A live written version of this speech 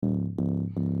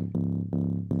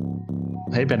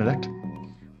Hey, Benedict.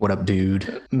 What up,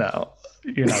 dude? No,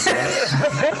 you're not doing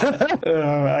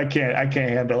it. I can't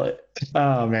handle it.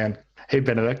 Oh man. Hey,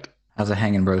 Benedict. How's it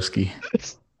hanging, broski?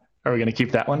 Are we gonna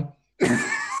keep that one?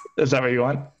 Is that what you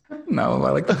want? No,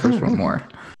 I like the first one more.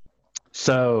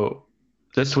 So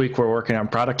this week we're working on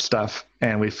product stuff,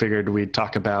 and we figured we'd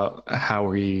talk about how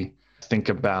we think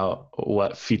about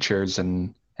what features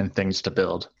and things to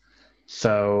build.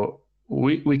 So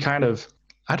we kind of,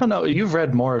 I don't know, you've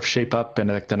read more of Shape Up,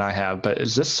 Benedict, than I have, but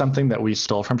is this something that we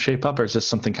stole from Shape Up, or is this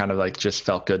something kind of like just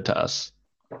felt good to us?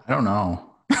 I don't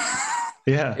know.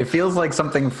 Yeah. It feels like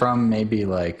something from maybe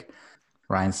like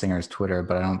Ryan Singer's Twitter,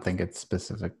 but I don't think it's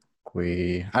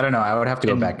specifically. I don't know. I would have to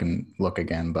go back and look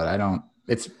again, but I don't.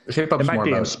 It's Shape Up's It might more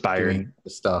be about inspired. doing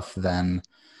stuff than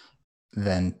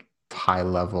high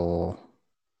level,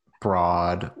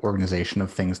 broad organization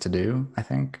of things to do. I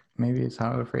think maybe is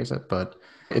how I would phrase it, but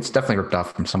it's definitely ripped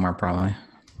off from somewhere, probably.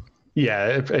 Yeah,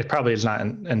 it probably is not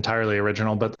entirely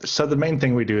original, but so the main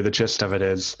thing we do, the gist of it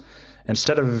is,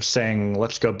 instead of saying,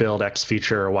 let's go build X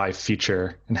feature or Y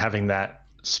feature and having that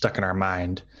stuck in our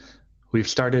mind, we've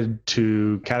started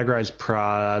to categorize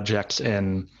projects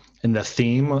in the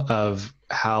theme of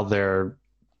how they're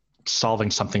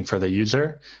solving something for the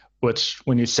user, which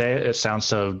when you say it, it sounds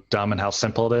so dumb and how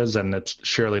simple it is, and it's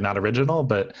surely not original,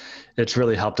 but it's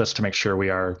really helped us to make sure we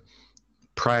are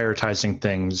prioritizing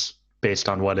things based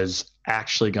on what is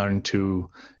actually going to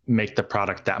make the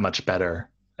product that much better,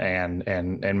 and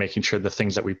making sure the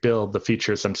things that we build, the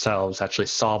features themselves, actually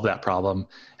solve that problem,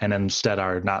 and instead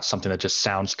are not something that just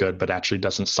sounds good but actually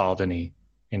doesn't solve any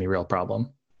real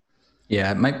problem. Yeah,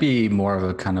 it might be more of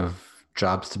a kind of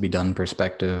jobs to be done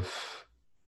perspective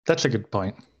That's a good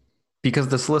point. because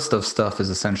this list of stuff is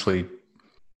essentially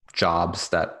jobs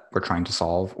that we're trying to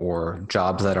solve or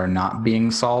jobs that are not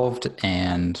being solved,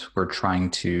 and we're trying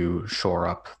to shore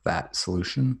up that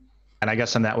solution. And I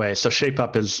guess in that way, so Shape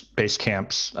Up is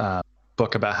Basecamp's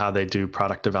book about how they do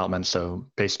product development. So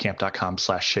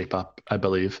basecamp.com/shapeup, I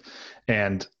believe.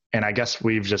 And I guess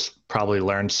we've just probably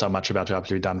learned so much about jobs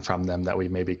we've done from them that we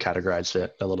maybe categorized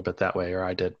it a little bit that way, or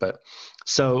I did. But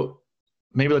so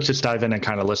maybe let's just dive in and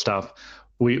kind of list off.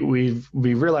 We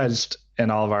realized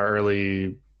in all of our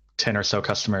early 10 or so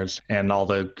customers and all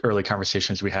the early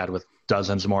conversations we had with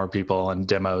dozens more people and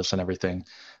demos and everything,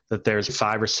 that there's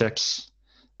 5 or 6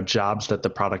 jobs that the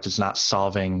product is not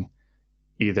solving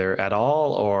either at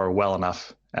all or well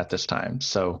enough at this time.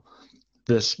 So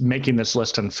this making this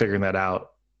list and figuring that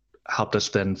out helped us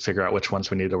then figure out which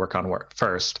ones we need to work on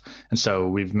first. And so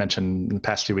we've mentioned in the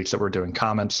past few weeks that we're doing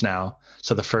comments now.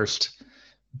 So the first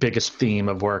biggest theme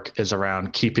of work is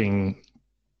around keeping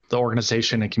the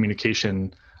organization and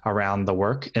communication around the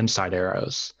work inside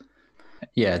Arrows.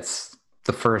 Yeah, it's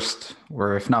the first,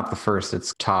 or if not the first,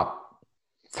 it's top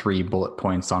 3 bullet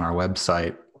points on our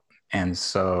website. And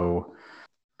so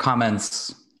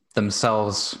comments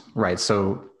themselves, right?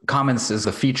 So comments is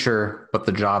a feature, but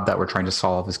the job that we're trying to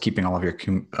solve is keeping all of your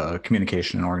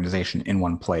communication and organization in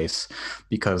one place,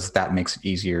 because that makes it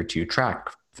easier to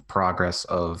track the progress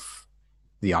of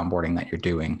the onboarding that you're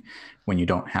doing when you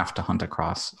don't have to hunt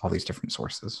across all these different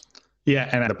sources. Yeah,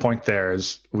 and the point there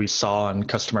is we saw in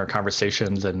customer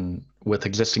conversations and with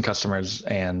existing customers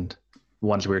and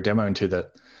ones we were demoing to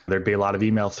that there'd be a lot of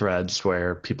email threads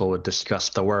where people would discuss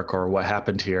the work or what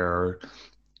happened here, or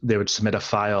they would submit a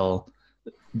file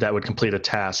that would complete a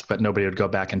task, but nobody would go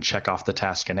back and check off the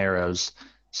task in Arrows.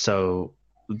 So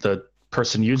the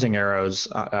person using Arrows,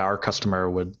 our customer,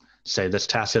 would say this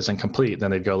task isn't complete.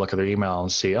 Then they'd go look at their email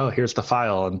and see, oh, here's the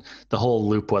file, and the whole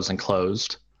loop wasn't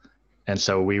closed. And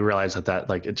so we realized that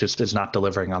like it just is not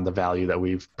delivering on the value that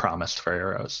we've promised for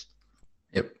Arrows.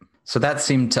 Yep. So that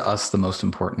seemed to us the most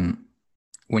important.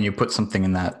 When you put something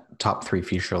in that top 3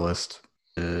 feature list,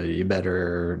 you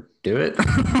better do it.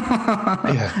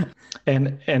 Yeah.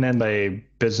 And in a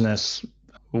business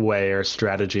way or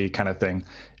strategy kind of thing,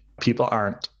 people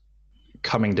aren't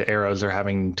coming to Arrows or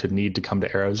having to need to come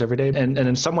to Arrows every day. And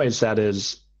in some ways that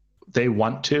is, they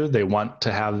want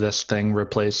to have this thing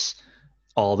replace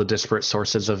all the disparate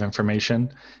sources of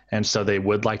information. And so they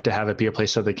would like to have it be a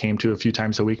place that they came to a few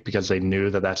times a week because they knew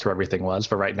that that's where everything was.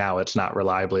 But right now it's not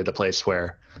reliably the place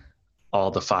where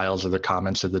all the files or the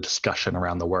comments or the discussion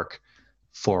around the work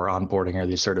for onboarding or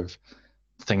these sort of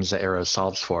things that Arrows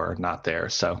solves for are not there.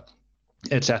 So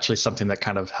it's actually something that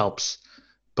kind of helps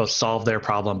both solve their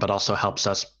problem, but also helps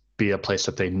us be a place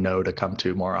that they know to come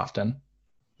to more often.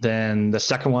 Then the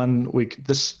second one,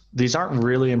 these aren't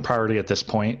really in priority at this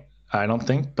point, I don't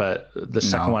think, but the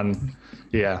second one,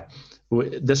 yeah,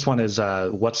 this one is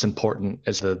what's important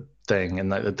is the thing.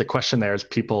 And the question there is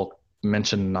people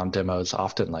mention on demos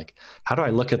often, like, how do I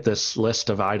look at this list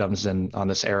of items on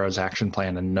this Arrows action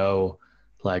plan and know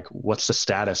like what's the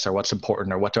status or what's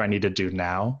important or what do I need to do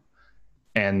now?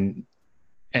 And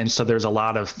so there's a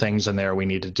lot of things in there we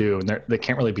need to do, and they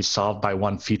can't really be solved by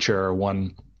one feature or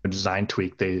one design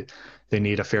tweak. They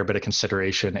need a fair bit of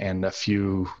consideration and a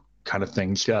few kind of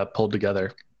things pulled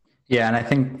together. Yeah, and I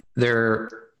think they're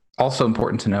also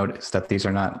important to note is that these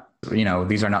are not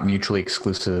mutually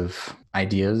exclusive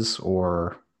ideas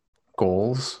or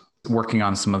goals. Working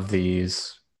on some of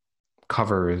these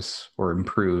covers or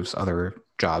improves other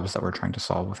jobs that we're trying to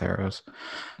solve with Arrows.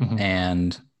 Mm-hmm.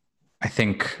 And I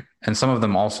think, and some of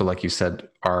them also, like you said,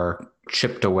 are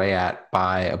chipped away at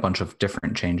by a bunch of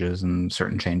different changes, and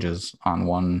certain changes on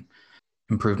one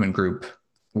improvement group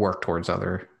work towards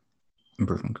other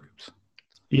improvement groups.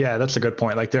 Yeah, that's a good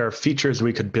point. Like there are features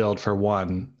we could build for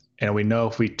one, and we know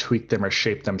if we tweak them or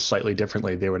shape them slightly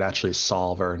differently, they would actually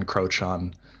solve or encroach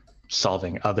on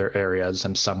solving other areas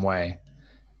in some way.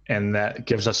 And that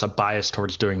gives us a bias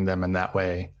towards doing them in that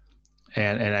way.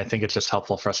 And I think it's just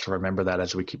helpful for us to remember that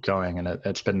as we keep going. And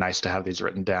it's been nice to have these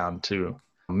written down to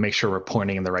make sure we're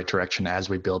pointing in the right direction as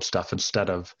we build stuff, instead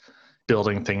of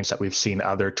building things that we've seen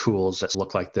other tools that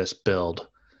look like this build.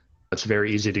 It's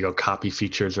very easy to go copy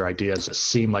features or ideas that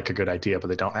seem like a good idea, but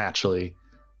they don't actually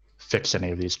fix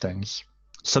any of these things.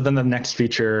 So then the next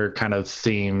feature kind of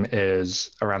theme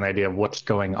is around the idea of what's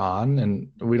going on. And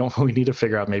we need to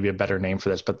figure out maybe a better name for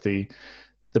this, but the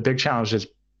big challenge is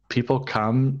people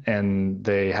come and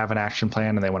they have an action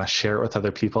plan and they want to share it with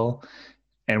other people.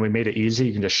 And we made it easy.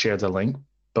 You can just share the link,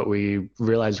 but we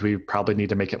realized we probably need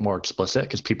to make it more explicit,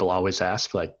 because people always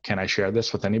ask, like, can I share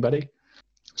this with anybody?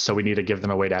 So we need to give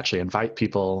them a way to actually invite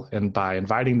people. And by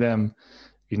inviting them,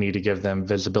 you need to give them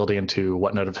visibility into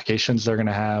what notifications they're going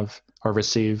to have or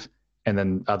receive. And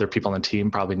then other people on the team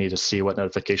probably need to see what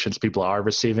notifications people are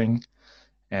receiving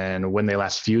and when they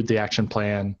last viewed the action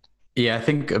plan. Yeah, I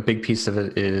think a big piece of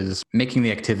it is making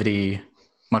the activity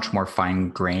much more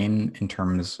fine-grained in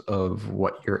terms of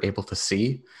what you're able to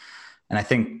see. And I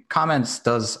think comments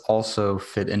does also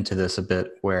fit into this a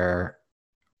bit, where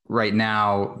right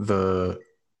now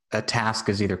a task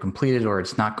is either completed or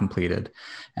it's not completed.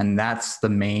 And that's the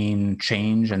main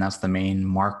change, and that's the main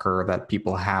marker that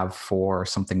people have for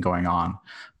something going on.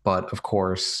 But of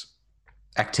course,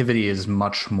 activity is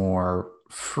much more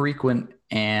frequent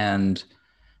and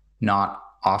not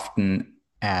often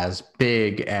as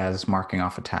big as marking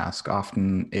off a task.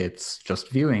 Often it's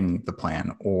just viewing the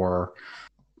plan or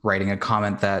writing a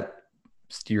comment that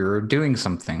you're doing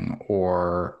something,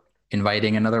 or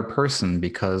inviting another person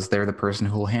because they're the person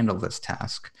who will handle this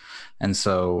task. And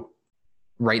so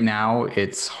right now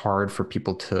it's hard for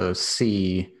people to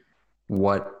see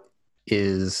what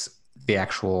is the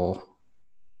actual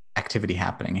activity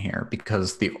happening here,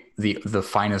 because the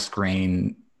finest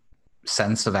grain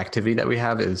sense of activity that we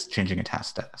have is changing a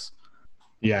task status.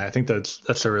 Yeah, I think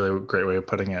that's a really great way of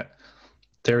putting it.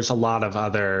 There's a lot of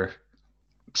other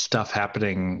stuff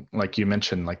happening, like you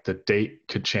mentioned, like the date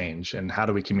could change, and how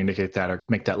do we communicate that or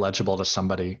make that legible to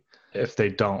somebody if they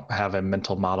don't have a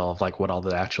mental model of like what all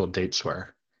the actual dates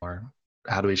were? Or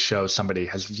how do we show somebody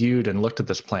has viewed and looked at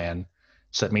this plan,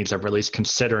 so that means they're at least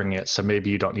considering it, so maybe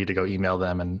you don't need to go email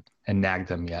them and nag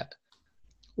them yet?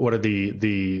 What are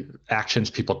the actions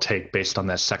people take based on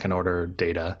that second order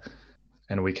data?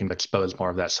 And we can expose more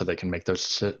of that so they can make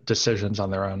those decisions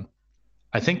on their own.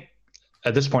 I think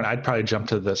at this point, I'd probably jump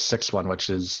to the sixth one, which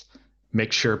is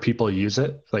make sure people use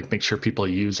it, like make sure people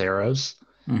use Arrows,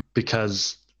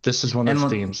 because this is one of those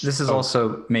themes. This is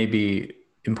also maybe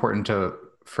important to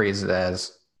phrase it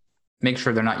as make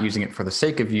sure they're not using it for the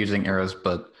sake of using Arrows,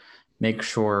 but make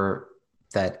sure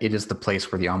that it is the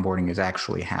place where the onboarding is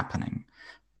actually happening.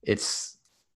 It's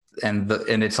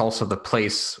also the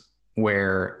place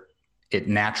where it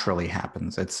naturally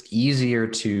happens. It's easier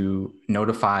to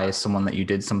notify someone that you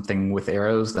did something with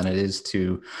Arrows than it is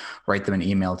to write them an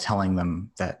email telling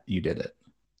them that you did it.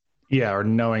 Yeah, or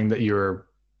knowing that you're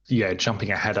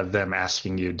jumping ahead of them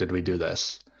asking you, did we do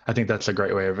this? I think that's a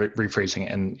great way of rephrasing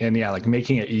it. And yeah, like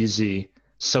making it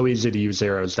so easy to use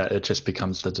Arrows that it just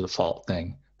becomes the default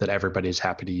thing that everybody's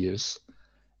happy to use.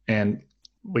 And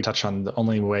we touch on the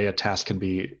only way a task can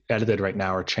be edited right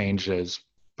now or changed is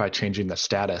by changing the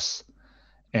status.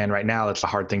 And right now it's a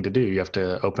hard thing to do. You have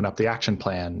to open up the action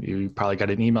plan. You probably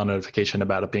got an email notification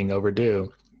about it being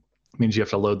overdue. It means you have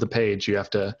to load the page. You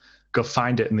have to go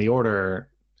find it in the order.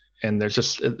 And there's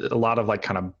just a lot of like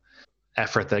kind of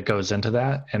effort that goes into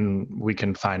that. And we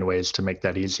can find ways to make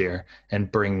that easier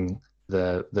and bring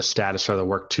the status or the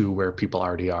work to where people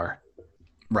already are.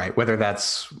 Right. Whether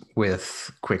that's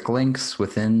with quick links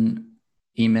within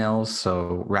emails.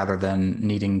 So rather than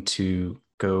needing to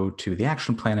go to the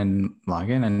action plan and log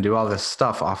in and do all this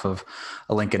stuff off of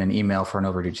a link in an email for an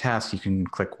overdue task, you can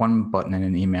click one button in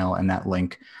an email and that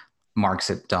link marks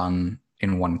it done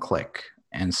in one click.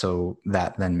 And so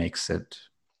that then makes it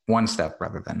one step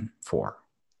rather than four.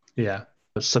 Yeah.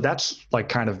 So that's like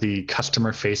kind of the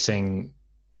customer facing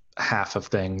half of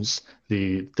things,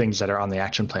 the things that are on the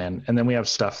action plan. And then we have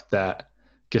stuff that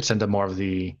gets into more of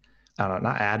the, I don't know,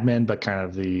 not admin, but kind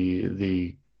of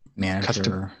the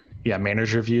Manager.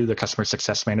 Manager view, the customer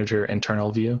success manager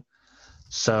internal view.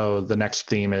 So the next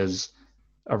theme is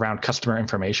around customer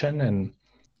information.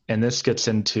 And this gets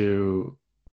into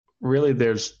really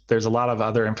there's a lot of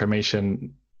other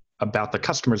information about the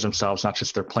customers themselves, not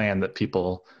just their plan, that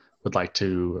people would like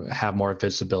to have more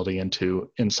visibility into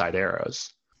inside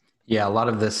Arrows. Yeah, a lot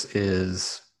of this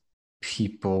is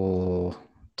people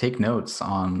take notes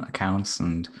on accounts,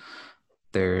 and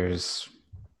there's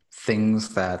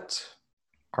things that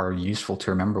are useful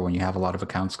to remember when you have a lot of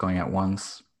accounts going at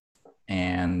once,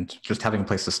 and just having a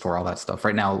place to store all that stuff.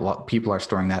 Right now, a lot of people are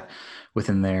storing that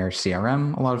within their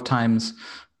CRM a lot of times,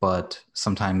 but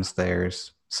sometimes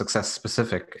there's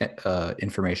success-specific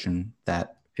information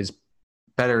that is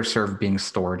better served being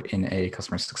stored in a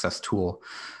customer success tool,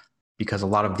 because a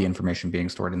lot of the information being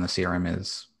stored in the CRM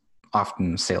is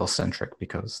often sales-centric,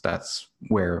 because that's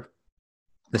where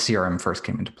the CRM first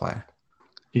came into play.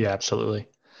 Yeah, absolutely.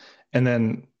 And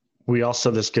then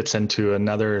this gets into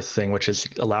another thing, which is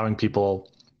allowing people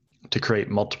to create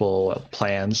multiple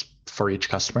plans for each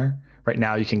customer. Right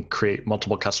now, you can create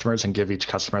multiple customers and give each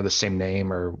customer the same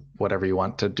name or whatever you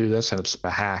want to do this, and it's a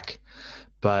hack.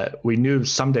 But we knew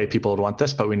someday people would want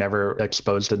this, but we never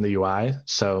exposed it in the UI.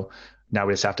 So now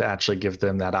we just have to actually give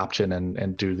them that option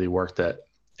and do the work that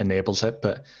enables it.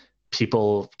 But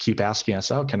people keep asking us,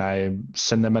 oh, can I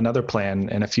send them another plan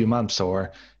in a few months,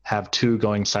 or have two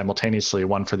going simultaneously,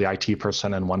 one for the IT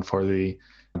person and one for the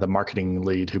marketing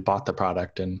lead who bought the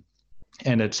product. And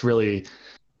it's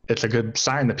a good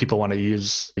sign that people want to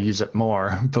use it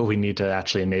more, but we need to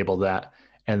actually enable that.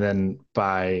 And then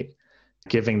by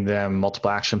giving them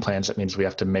multiple action plans, that means we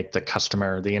have to make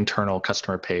the internal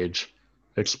customer page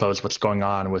expose what's going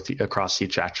on across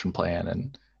each action plan.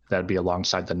 And that'd be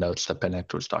alongside the notes that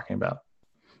Benedict was talking about.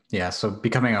 Yeah. So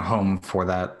becoming a home for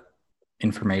that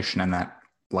information and that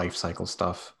life cycle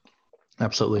stuff.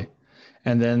 Absolutely.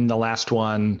 And then the last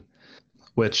one,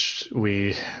 which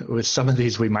with some of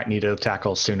these we might need to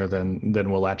tackle sooner than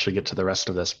we'll actually get to the rest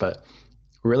of this, but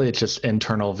really it's just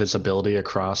internal visibility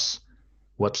across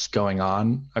what's going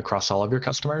on across all of your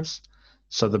customers.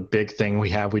 So the big thing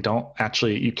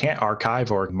you can't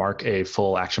archive or mark a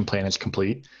full action plan as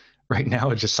complete. Right now,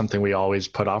 it's just something we always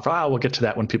put off. We'll get to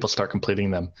that when people start completing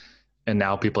them. And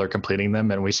now people are completing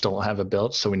them and we still don't have it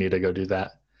built, so we need to go do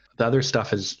that. The other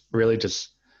stuff is really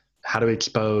just how do we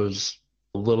expose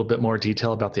a little bit more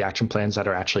detail about the action plans that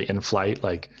are actually in flight,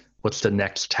 like what's the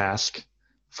next task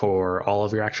for all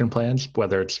of your action plans,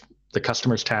 whether it's the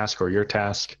customer's task or your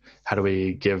task. How do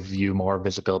we give you more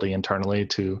visibility internally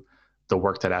to the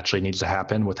work that actually needs to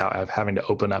happen without having to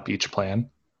open up each plan?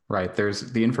 Right.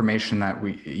 There's the information that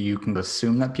you can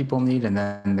assume that people need, and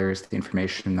then there's the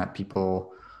information that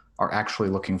people are actually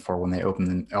looking for when they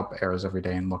open up Arrows every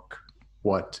day and look,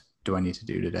 what do I need to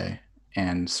do today?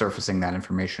 And surfacing that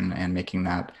information and making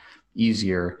that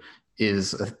easier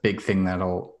is a big thing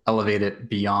that'll elevate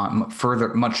it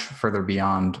much further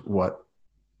beyond what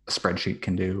a spreadsheet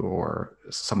can do or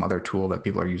some other tool that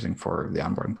people are using for the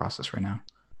onboarding process right now.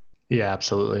 Yeah,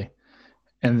 absolutely.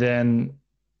 And then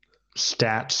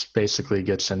stats basically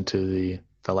gets into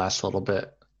the last little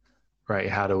bit, right?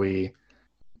 How do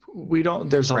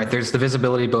there's the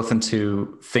visibility both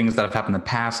into things that have happened in the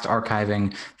past,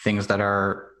 archiving things that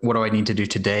are, what do I need to do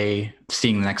today,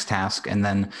 seeing the next task, and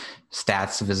then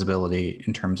stats visibility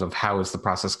in terms of how is the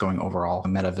process going overall,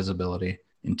 meta visibility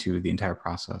into the entire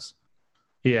process.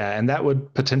 Yeah, and that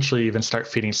would potentially even start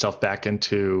feeding itself back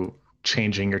into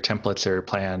changing your templates or your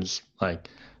plans. Like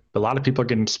a lot of people are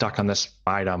getting stuck on this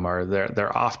item, or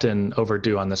they're often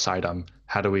overdue on this item.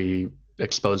 How do we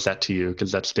expose that to you?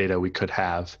 Because that's data we could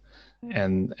have,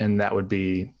 and that would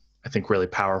be, I think, really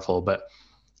powerful. But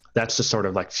that's the sort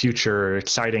of like future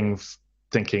exciting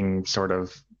thinking sort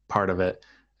of part of it.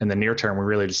 In the near term, we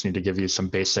really just need to give you some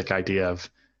basic idea of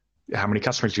how many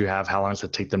customers you have, how long does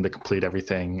it take them to complete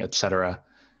everything, et cetera,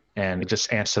 and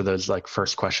just answer those like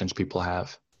first questions people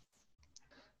have.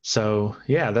 So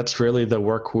yeah, that's really the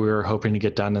work we're hoping to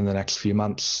get done in the next few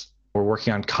months. We're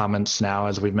working on comments now,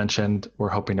 as we've mentioned. We're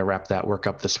hoping to wrap that work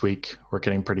up this week. We're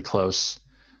getting pretty close.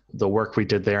 The work we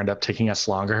did there ended up taking us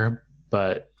longer,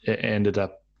 but it ended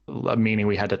up meaning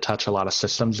we had to touch a lot of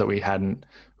systems that we hadn't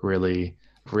really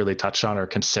touched on or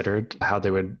considered how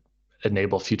they would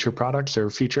enable future products or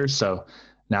features. So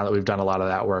now that we've done a lot of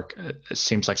that work, it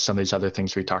seems like some of these other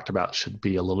things we talked about should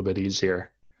be a little bit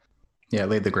easier. Yeah, it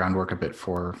laid the groundwork a bit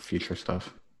for future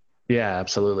stuff. Yeah,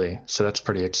 absolutely. So that's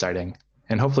pretty exciting.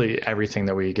 And hopefully everything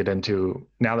that we get into,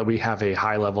 now that we have a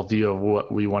high level view of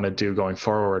what we want to do going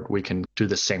forward, we can do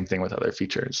the same thing with other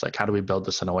features. Like, how do we build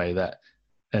this in a way that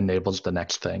enables the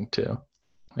next thing too?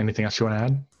 Anything else you want to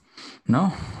add? No,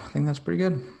 I think that's pretty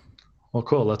good. Well,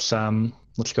 cool. Let's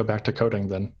go back to coding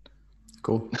then.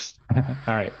 Cool. All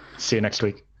right. See you next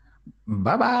week.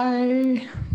 Bye-bye.